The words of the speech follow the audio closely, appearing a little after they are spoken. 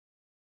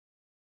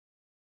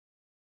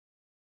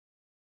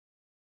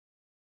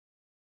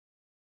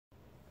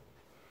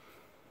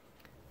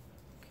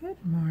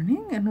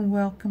Morning and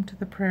welcome to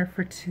the prayer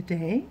for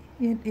today.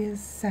 It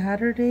is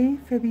Saturday,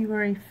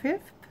 February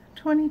 5th,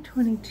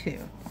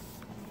 2022.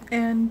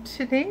 And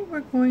today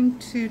we're going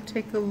to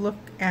take a look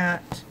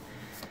at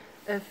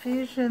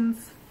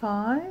Ephesians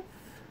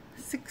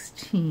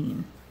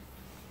 5:16.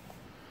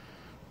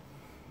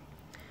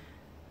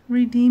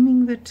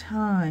 Redeeming the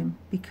time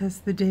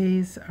because the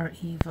days are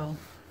evil.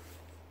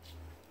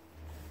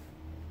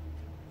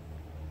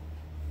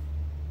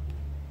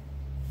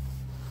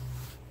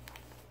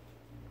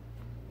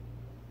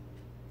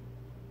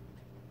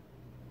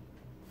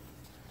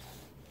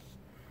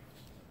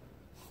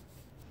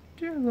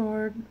 Dear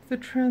Lord, the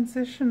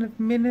transition of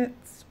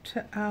minutes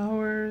to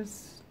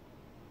hours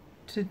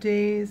to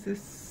days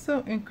is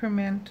so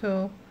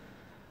incremental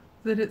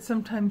that it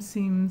sometimes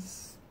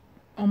seems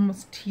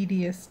almost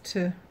tedious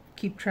to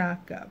keep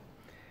track of.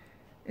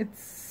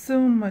 It's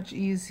so much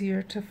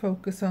easier to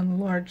focus on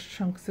large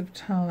chunks of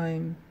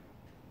time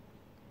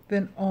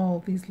than all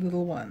these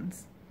little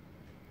ones.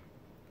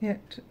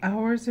 Yet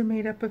hours are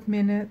made up of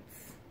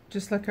minutes,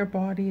 just like our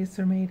bodies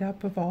are made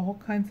up of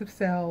all kinds of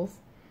cells.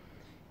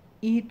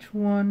 Each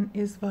one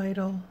is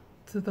vital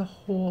to the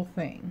whole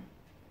thing.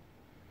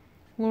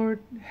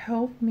 Lord,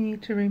 help me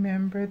to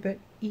remember that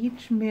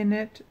each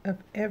minute of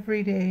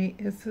every day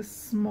is a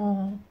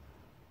small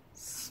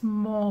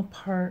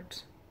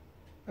part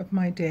of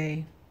my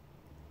day,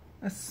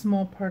 a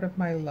small part of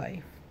my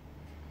life.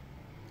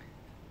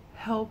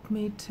 Help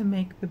me to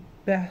make the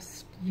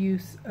best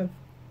use of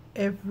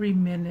every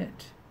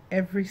minute,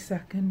 every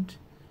second,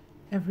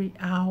 every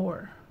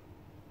hour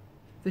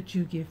that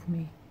you give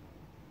me.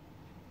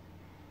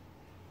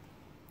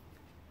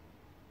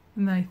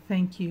 And I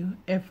thank you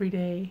every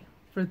day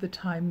for the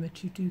time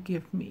that you do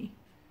give me,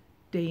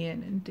 day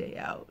in and day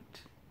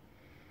out.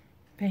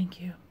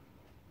 Thank you.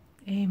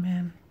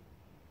 Amen.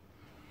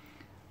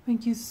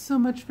 Thank you so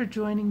much for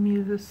joining me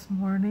this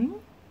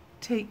morning.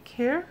 Take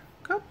care.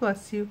 God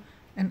bless you.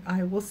 And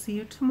I will see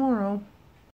you tomorrow.